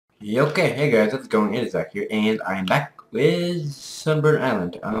Okay, hey guys, how's it going? It is Zach here, and I'm back with Sunburn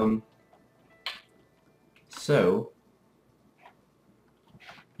Island. So,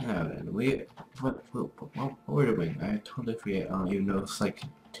 what we're doing? I totally forget. Even though it's like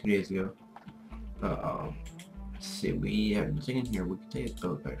 2 days ago. Let's see, we have nothing in here. We can take a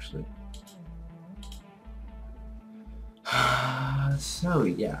boat actually. So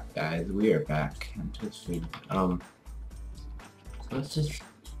yeah, guys, we are back into this food. So let's just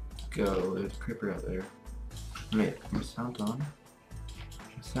go. There's a creeper out there. Wait, my sound's on?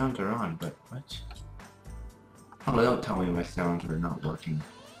 My sounds are on, but what? Oh, don't tell me my sounds are not working.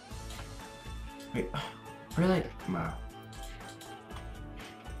 Wait, really? Wow.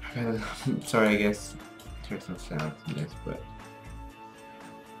 I'm sorry, I guess there's no sound in this, but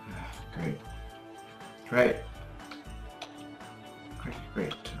great. Great.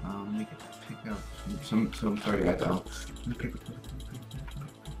 Great. We can pick out some sorry guys,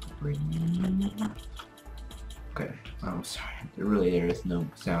 okay, sorry. There is no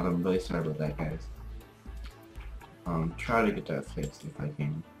sound. I'm really sorry about that, guys. Try to get that fixed if I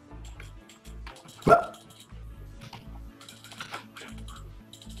can.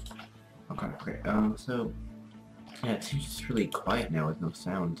 Okay, great. So yeah, it seems just really quiet now with no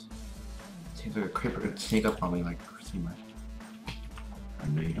sounds. It seems like a creeper could sneak up on me like pretty much.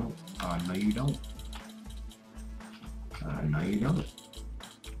 No you don't. No you don't. No you don't.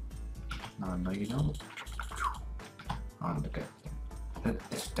 No you don't. Look at that.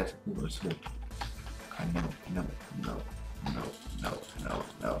 That's cool. That's cool. No.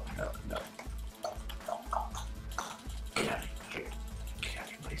 Get out of here. Get out of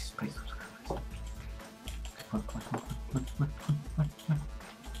here, please. Come on.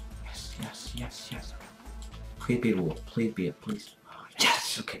 Yes. Please be a wolf. Please be a please.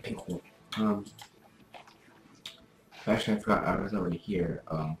 Yes. Okay, pink wolf. Actually, I forgot I was already here.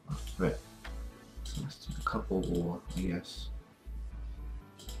 But so let's take a couple. I guess.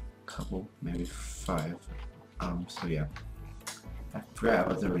 Couple, maybe 5. So yeah. I forgot I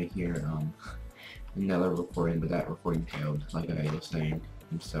was already here. Another recording, but that recording failed, like I was saying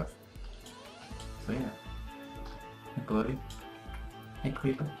and stuff. So yeah. Hey, buddy. Hey,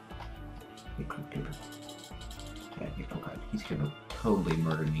 creeper. Hey, creeper. Yeah, oh god, he's gonna totally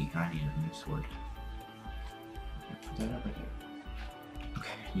murder me. I need a new sword. Okay, put that over here.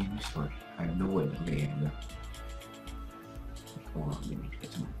 Okay, I need a new sword. I have no wood. Okay, yeah, go. Hold on, we need to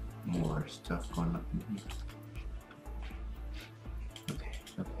get some more stuff going up in here. Okay.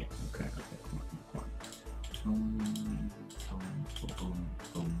 Come on.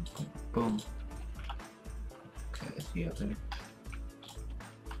 Boom. Okay, is he up there?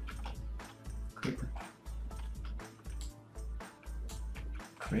 Creeper.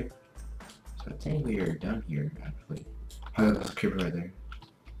 So I think we are done here, actually. Oh, that's a creeper right there.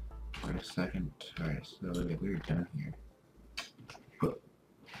 Wait a second. Alright, so we're done here.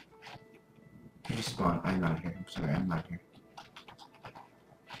 Did you spawn? I'm not here. I'm sorry, I'm not here.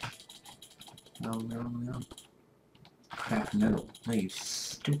 No. Crap, no. No, you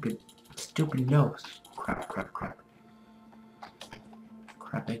stupid nose. Crap. Crap,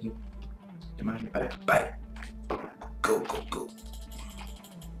 thank you. Come on, bye. Go.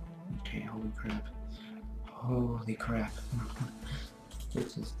 Okay, holy crap.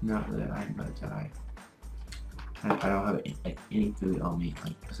 This is not that I'm gonna die. I don't have any food on me,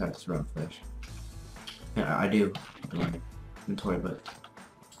 like, besides raw flesh. Yeah, I do in my inventory, but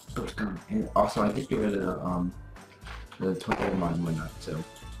it's gone. And also, I think get rid of the toilet mine went up, so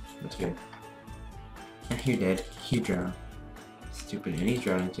that's good. And you're dead. You drowned. Stupid, and he's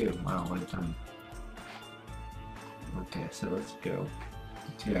drowning too. Wow, what a time. Okay, so let's go.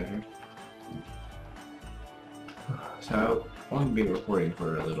 Get out here. So I'm gonna be recording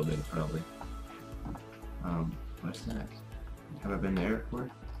for a little bit, probably. What's that? Have I been there before?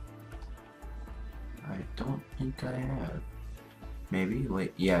 I don't think I have. Maybe?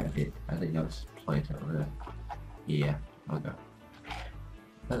 Wait, yeah, I did. I think that was place over there. Yeah, okay.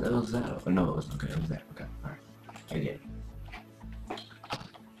 That was that. Oh, no, it wasn't. Okay, it was that. Okay, alright. I get it.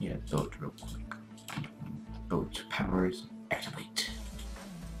 Yeah, boat real quick. Boat powers activate.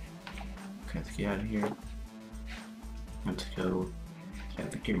 Okay, let's get out of here. Let's go. Yeah,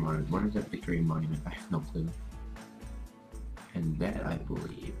 Victory Monument. What is that Victory Monument? I have no clue. And that, I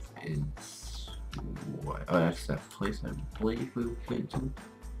believe, is what? Oh, that's that place I believe we went to.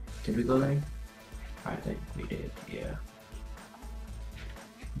 Did we go there? I think we did, yeah.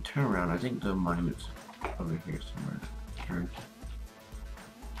 Turn around, I think the monument's over here somewhere. Turn.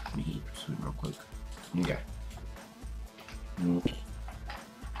 Let me eat some real quick. Okay.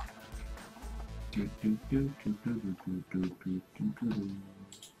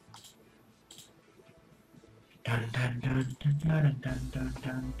 Dun dun dun dun dun dun dun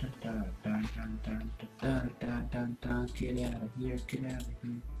dun dun dun dun dun dun dun dun dun dun. Get out of here! Get out of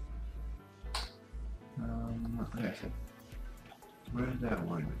here! Okay. So where's that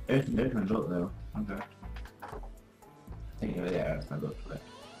one? There's my boat though. Okay. I think over there. That's my boat. Okay.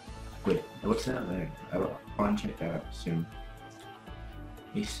 Wait, what's that there? I want to check that out soon.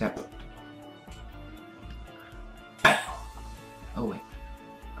 He's separate. Oh wait,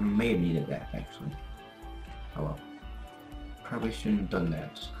 I may have needed that actually. Oh well. Probably shouldn't have done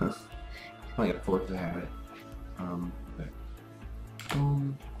that. Probably got forced to have it. But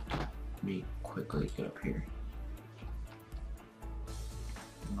let me quickly get up here.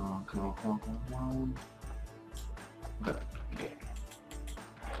 Come on. Okay.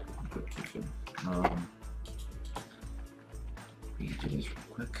 We can do this real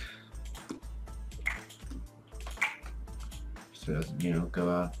quick. So it doesn't, you know, go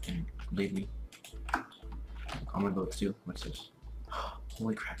out and leave me. I'm gonna go too. What's this?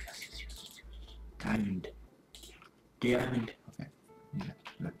 Holy crap, yes. Diamond. Okay.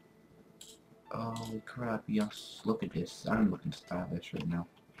 Yeah. Holy crap, yes. Look at this. I'm looking stylish right now.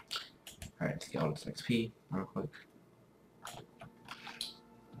 Alright, let's get all this XP real quick.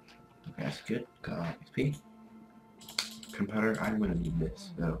 Okay, that's good. Got all XP. Computer, I'm gonna need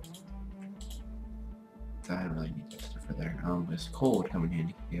this though. I really need that stuff for there. This coal would come in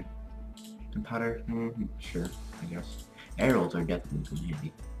handy. Yeah. Computer, sure, I guess. Arrows are definitely come in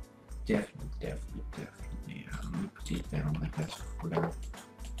handy. Definitely. Let me put these down like this. Whatever.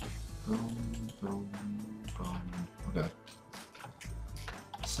 Boom. Okay.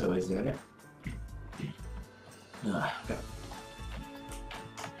 So is that it? Okay.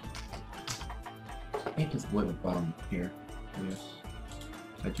 I think there's wood at the bottom here. Yes.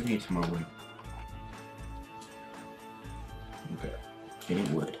 I do need some more wood. Okay.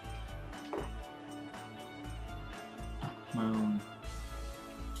 Getting wood.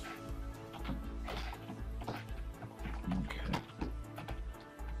 Okay.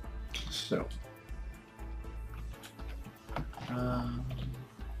 So.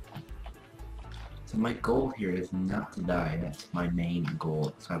 So my goal here is not to die. That's my main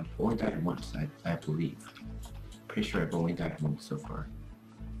goal. So I've only died once, I believe. Pretty sure I've only died once so far.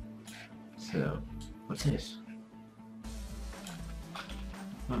 So, what's this?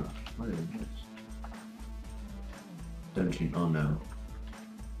 Huh, what is this? Dungeon, oh no.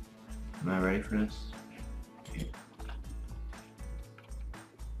 Am I ready for this? Okay.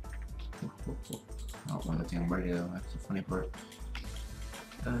 I don't want to think I'm ready though, that's the funny part.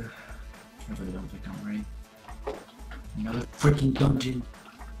 I really don't think I'm ready. Another freaking dungeon!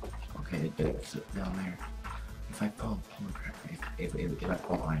 Okay, it's down there. If I fall, holy crap, if I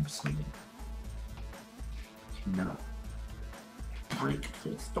fall, I'm sleeping. Cannot break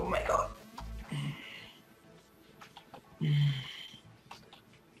this. Oh my god!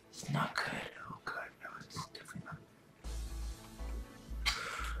 It's not good. Oh god, no, it's definitely not.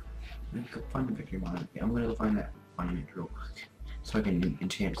 I'm gonna go find the victory monument. I'm gonna go find that monument real quick. So I can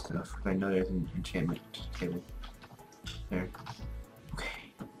enchant stuff. I know there's an enchantment table. There.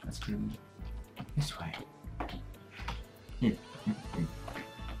 Okay, let's go this way.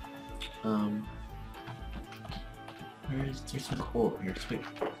 There's some coal here, sweet.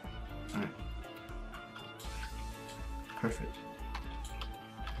 Alright. Perfect.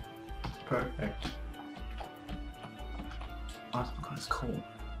 Awesome, because it's coal.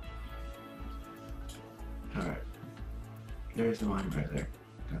 Alright. There's the mine right there.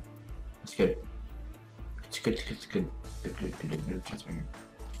 Okay. That's good. It's good. Good. Just right here.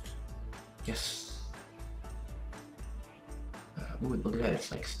 Yes. Ooh, look at that.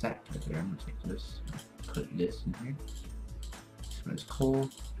 It's like stacked right there. I'm gonna take this. Put this in here. This one is coal.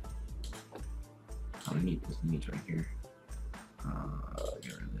 I'm gonna need this meat right here.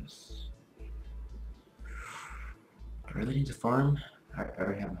 Get rid of this. I really need to farm. I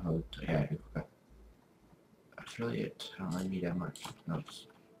already have a hoe. Yeah, I do. Okay. That's really it. I don't really need that much. Notes.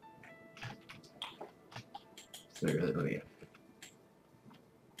 So really, oh yeah.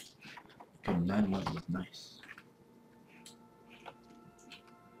 Good, 9 levels, nice.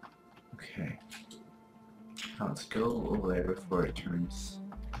 Okay. Now let's go over there before it turns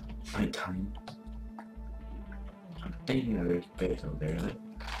nighttime. I'm thinking that there's base over there. Like,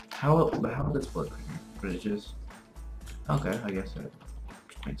 how will this work? But it just okay. I guess that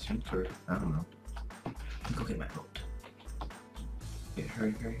makes sense. Or I don't know. Go get my boat. Yeah,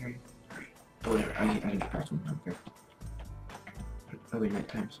 hurry. Whatever. I can catch them. Okay. It's probably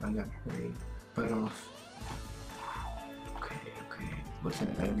nighttime, so I gotta hurry. Bite off. Okay. What's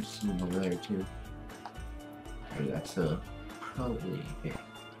that? There's someone over there too. Or that's probably a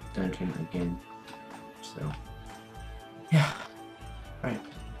dungeon again. So Yeah. Alright.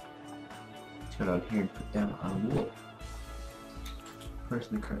 Let's go down here and put down our wool.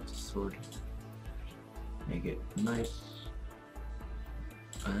 First, we craft the sword. Make it nice.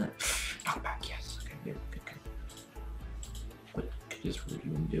 Knockback, yes. Okay, good. What could this really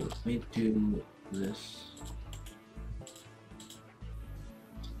even do? Let me do this.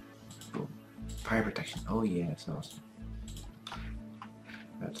 Boom. Fire protection. Oh yeah, that's awesome.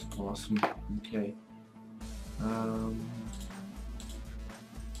 That's awesome. Okay.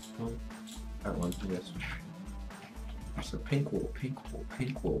 Well, that one, I guess. That's a pink wool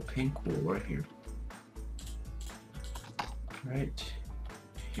right here. Right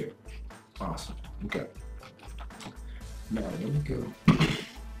here. Awesome. Okay. Now let me go.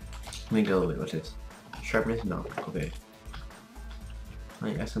 Wait, what's this? Sharpness? No. Okay.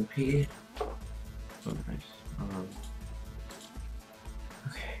 My SMP. Oh, nice.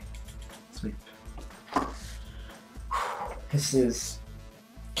 Okay. Sleep. This is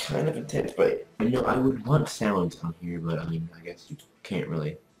kind of intense, but you know, I would want sounds on here, but I mean, I guess you can't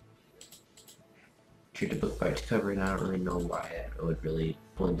really treat the book by its cover, and I don't really know why it would really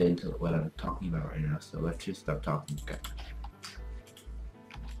blend into what I'm talking about right now, so let's just stop talking. Okay.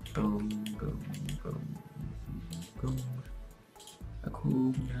 Boom, boom, boom, boom.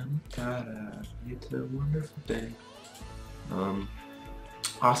 Hakuna Matata, it's a wonderful day.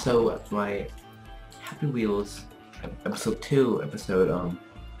 Also, my Happy Wheels episode 2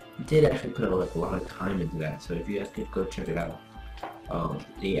 did actually put a lot of time into that, so if you guys could go check it out.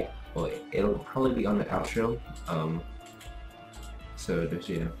 Yeah, well, it'll probably be on the outro. So just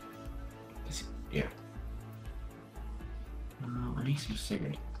yeah. I need some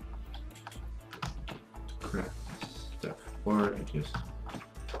singing. Crap stuff, or just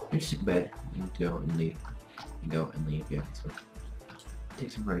sit in bed and go and leave. Yeah. So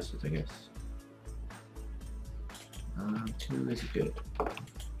take some races, I guess. 2 is good.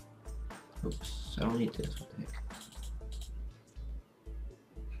 Oops, I don't need this. What the heck?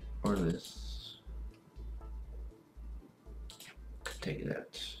 Or this. Could take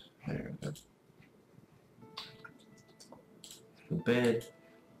that. There we go. The bed.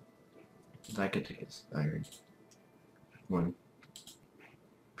 I could take this iron. 1.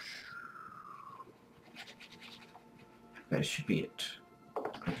 That should be it,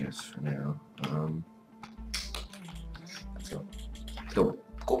 I guess, for now. Let's go.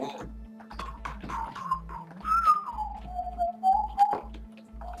 Go.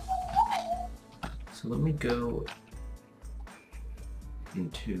 So let me go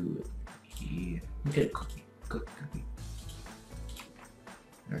into the. Let me get a cookie. Cookie.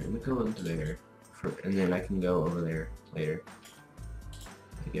 Alright, let me go into there, and then I can go over there later.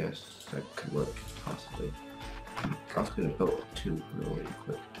 I guess that could work, possibly. I'm also gonna go 2 really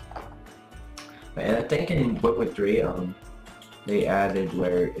quick. And I think in 1.3, they added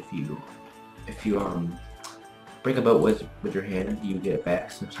where if you break a boat with your hand, you get it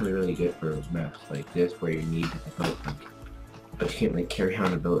back. So it's really good for maps like this where you need a boat, but you can't like carry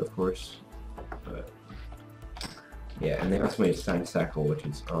on a boat, of course. But yeah, and they also made Sign Sackle, which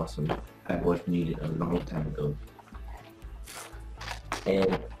is awesome. That was needed a long time ago.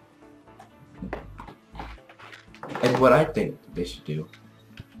 And what I think they should do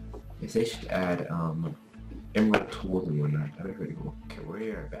is they should add emerald tools and whatnot. That would be pretty cool. Okay,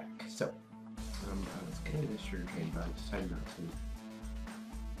 we are back. So I was getting this sugar cane, but I decided not to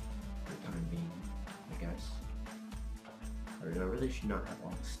for the time being, I guess. I really should not have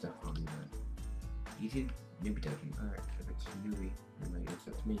all this stuff on me. Easy newbie dungeon. Alright, if it's a newbie, then I guess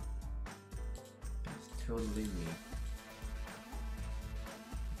that's me. It's totally me.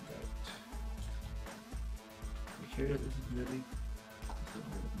 Right. You sure that this is a newbie? This is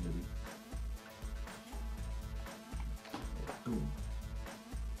a newbie. Boom.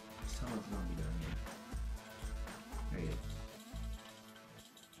 I saw a zombie down here. There he is.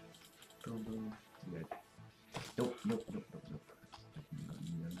 Boom, boom. Good. Nope.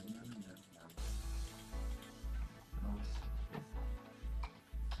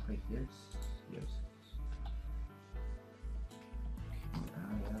 Like this? Yes.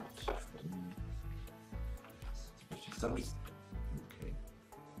 Out. It's just zombies. Okay.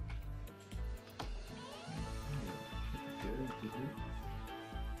 Good.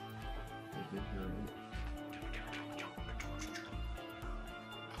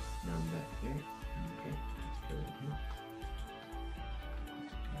 Now I'm back here. Okay. Let's go in here.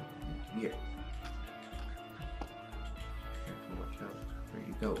 Let's go in here. Careful, watch out. Where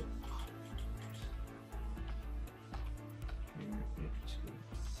you go? Here it is.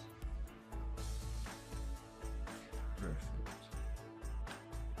 Perfect.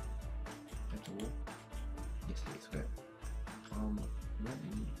 That's all. Yes, it is good. let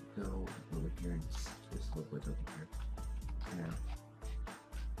me go over here and just look what's over here. Now,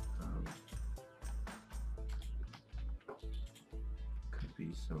 could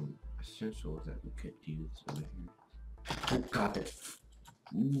be some essentials that we could use over here. Oh god, that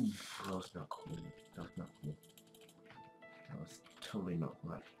was not cool. That was not cool. That was totally not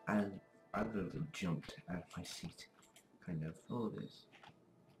cool. I literally jumped out of my seat. Kind of. Oh, this.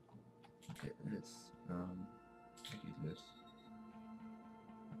 Look at this. I use this.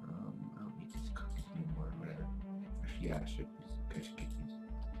 I don't need these cookies anymore, or whatever. Actually, yeah, I should use cookies.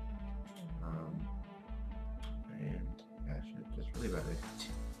 And yeah, I should. That's really about it.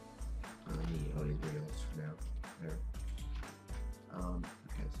 I don't need all these videos for now. There.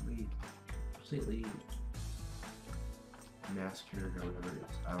 Okay, so we completely massacred or whatever it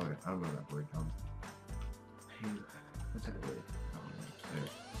is. I don't know that word. What's that word? There.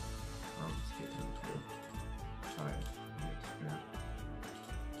 Let's get into 5 minutes now.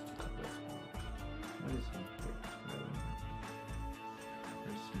 What is in here?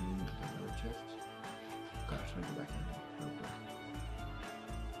 There's another chest. Gosh, I'll go back in there real quick.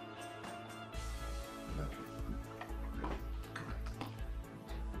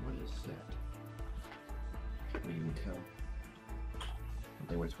 What is that? What do you tell? I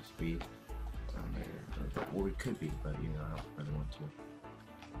think we're supposed to be down there. Or we could be, but you know, I don't really want to.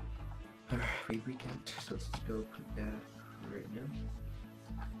 Alright, we recapped, so let's go put that right now.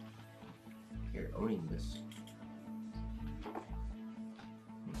 Here, owning this.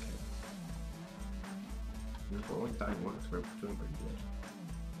 Okay. We're only dying once, we're doing pretty good.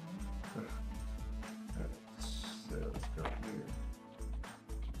 Alright, so let's go here.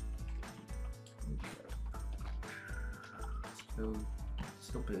 Okay. Let's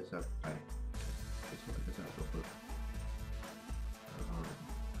go put this up. Let's go put this up real quick.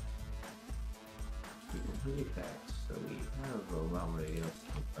 We completed that, so we have a lot more videos,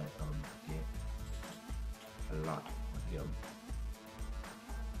 but yeah, a lot more videos.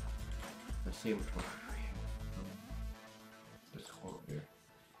 Let's see which one we have. This hole here.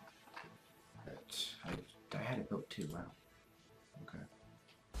 I had it built too. Wow. Okay.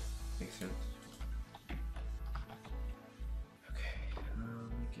 Makes sense. Okay. Let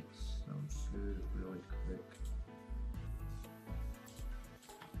me get some food really quick.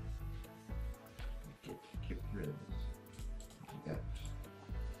 Get rid of this. We got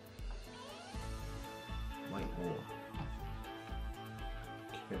white wool.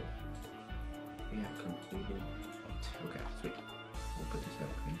 Okay. Yeah, completed. Okay, sweet. We'll put this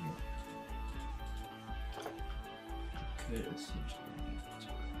up in here. Could essentially use it.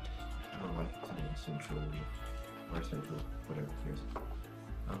 I don't like it today, essential or essential, whatever it is.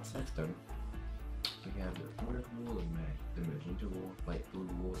 So that's done. We have the orange wool, the magenta wool, light blue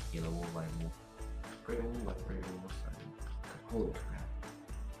wool, yellow wool, light wool. Gray wool, light gray wool, silent. Holy crap.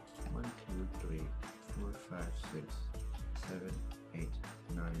 1, 2, 3, 4, 5, 6, 7, 8,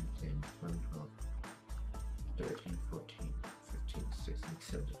 9, 10, 11, 12, 13, 14, 15, 16,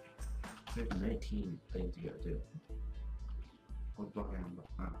 17. We have 19 things you gotta do. One block and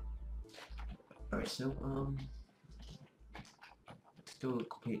wow. Alright, so let's go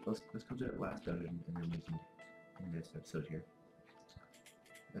complete. Let's go do that last dungeon and then we can end this episode here.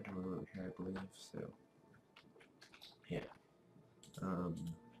 That over here, I believe. So, yeah.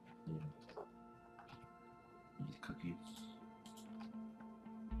 These cookies.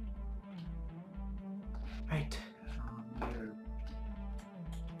 Right.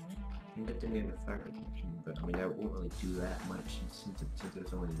 I'm good thing we have a fire connection, but I mean, I won't really do that much since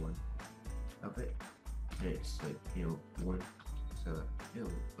there's only one of it. And it's like, you know, one. So, ew,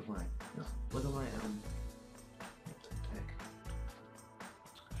 what do I? No, what do I, what the heck?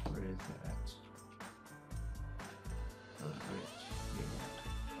 Where is that at? Oh, wait. Yeah.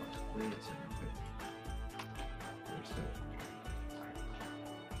 Wait a second. Where's that?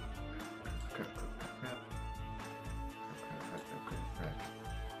 Crap.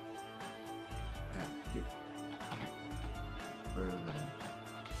 Get. Where is that?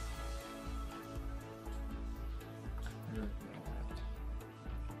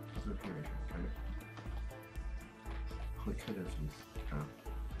 It's over here, kind of. We could have used.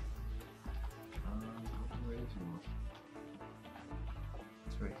 Where is it?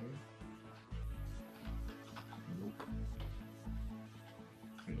 It's right here. Nope.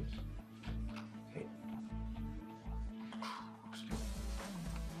 Here it is. Okay.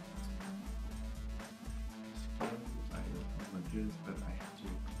 I don't want to do this, but I have to.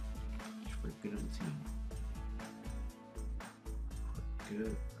 For the good of the team. For the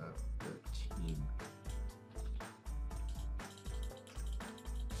good of the team.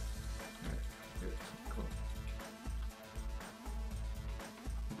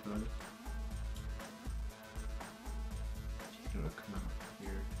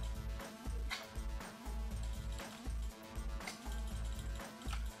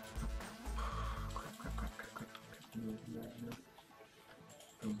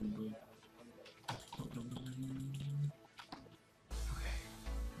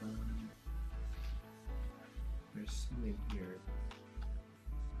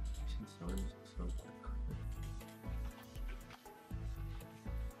 so quick.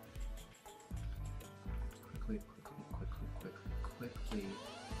 Quickly.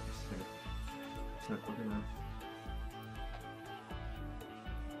 It's not quick enough.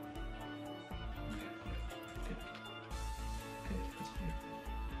 Okay, it's here.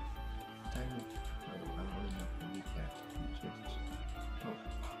 Diamond. Oh, I don't really know if I need that. Oh,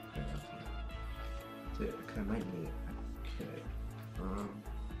 okay, that's it. So, I might need it. Okay.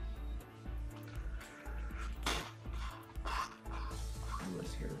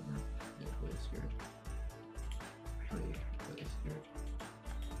 Let's hear it now. Let's hear it. Really scared.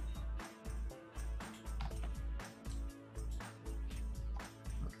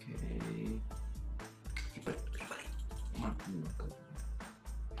 Okay. But come on,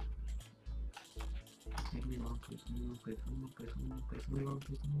 Make me long, please.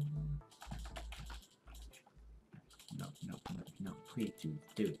 No, please, dude.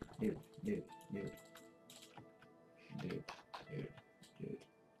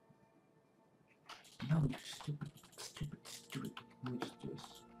 No, you stupid. Let me just do this.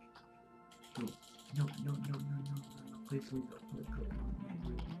 No. Please leave go.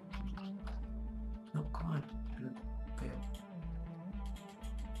 No, come on. Good. Okay.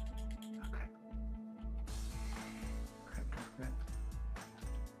 Crap.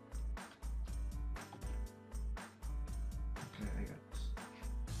 Okay, I got this.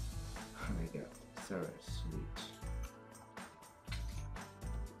 Sarah, sweet.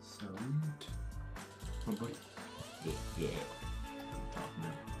 Oh boy. Yeah.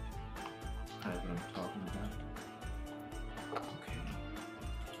 That's what I'm talking about. Okay.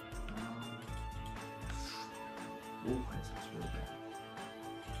 Oh, that's really bad.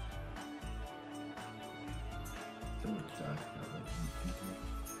 Someone died.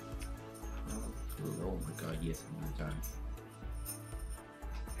 Oh my god, yes, I'm gonna die.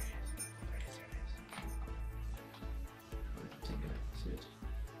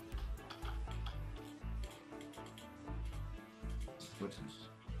 What's this?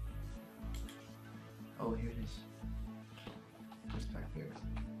 Oh, here it is. What's back there?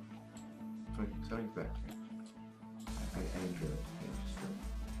 Something's back there. I enjoy it.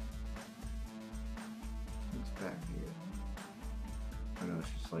 What's back here? Oh no,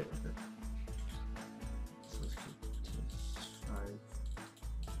 it's just light right there. So let's keep this 5.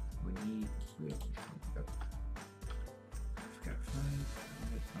 We have I've got 5.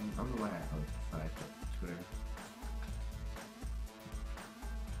 I'm the way I have 5, but whatever.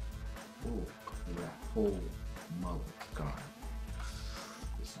 Oh crap. Oh my god.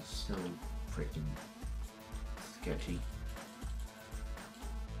 This is so freaking sketchy.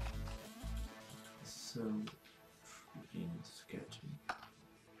 So freaking sketchy.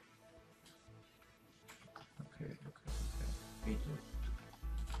 Okay. Hey,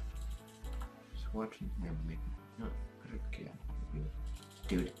 just watching him make no, okay.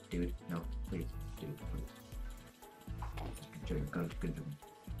 Dude, no, please, dude, please. Good job.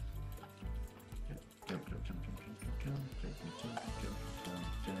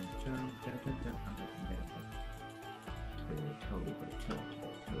 Jump.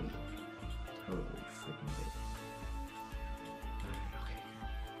 Totally freaking dead. Okay.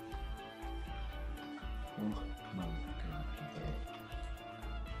 Oh my god, I'm dead.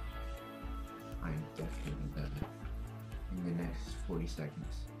 I am definitely dead. In the next 40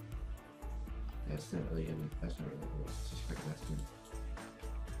 seconds. That's not really what it's just for investment.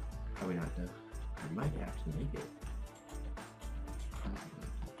 Probably not though. I might actually make it.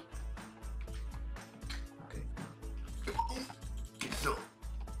 Okay, come on.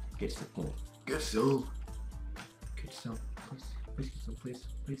 Get some.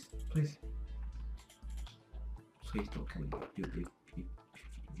 Please, don't kill me. Dude, if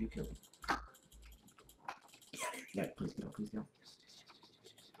you kill me. Yeah, please go. Yes.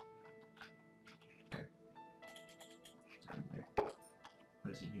 Okay. Down there.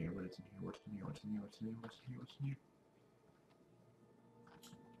 What is in here? What's in here?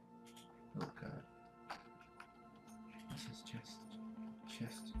 Oh god. This is chest.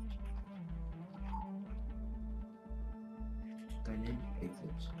 Dynamic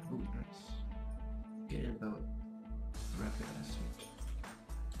exit. Oh, nice. Get about rapid ascent.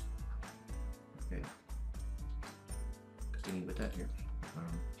 Okay. Continue with that here.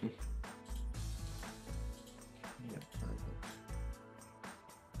 Yeah,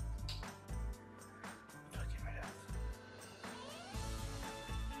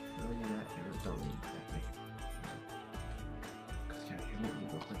 don't need that way. Because yeah, you make me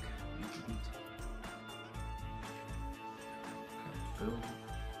look like you can eat. Go.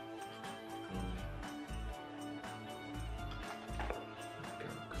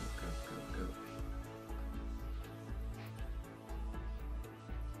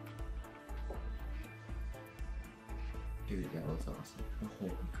 Dude, that was awesome.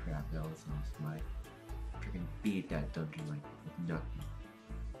 Holy crap, that was awesome. I freaking beat that dungeon like with nothing.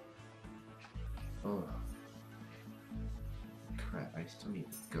 Oh. Crap, I still need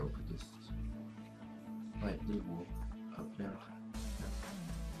to go for this light blue wool up now.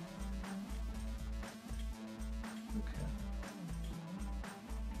 Okay.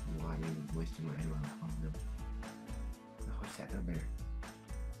 Why am I wasting my ammo on them? Oh, what's that down there?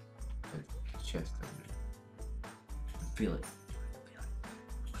 The chest down there. I feel it.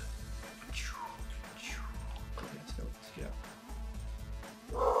 Okay, let's get out.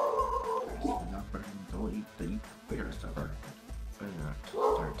 Not burning. Don't eat the better stuff. Better not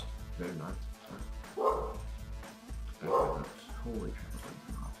start. Better not start. Holy crap.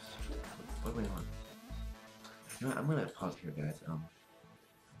 What am I on? You know what, I'm gonna pause here, guys.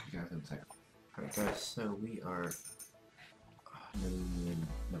 Okay, guys, in a second. Alright, guys, so we are.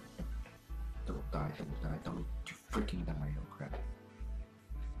 No. Don't die, don't you freaking die, oh crap.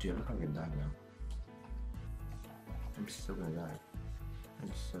 Dude, I'm probably gonna die now. I'm still gonna die.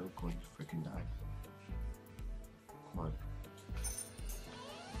 I'm so going to freaking die. Come on.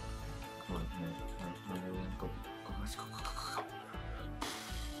 Come on, man. Come on, everyone. Go, let's go.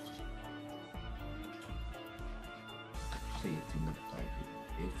 Please do not die.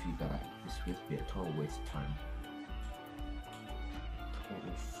 If you die, this will be a total waste of time.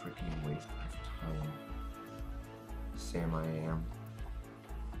 Total freaking waste of time. Sam, I am.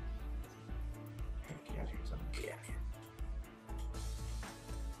 Get out of here, son. Get out of here.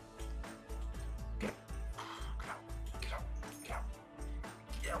 Get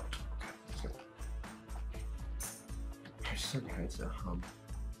out. Okay, let's go. So guys,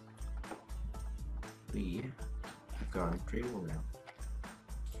 we have gone pretty well now.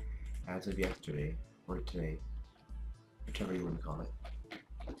 As of yesterday, or today, whichever you want to call it.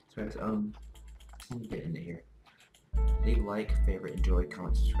 So guys, let me get into here. Leave a like, favorite, enjoy,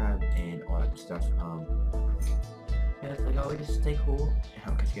 comment, subscribe, and all that stuff. Yeah, like always, stay cool, and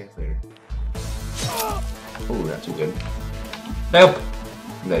I'll catch you guys later. Oh, that's too good. Nope!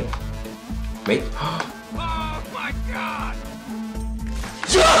 I'm dead. Wait. Oh my god!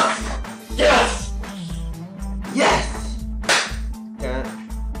 Yes! Yes! Yeah.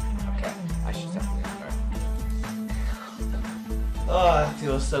 Okay, I should definitely start. Oh, it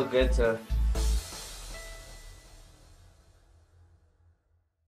feels so good to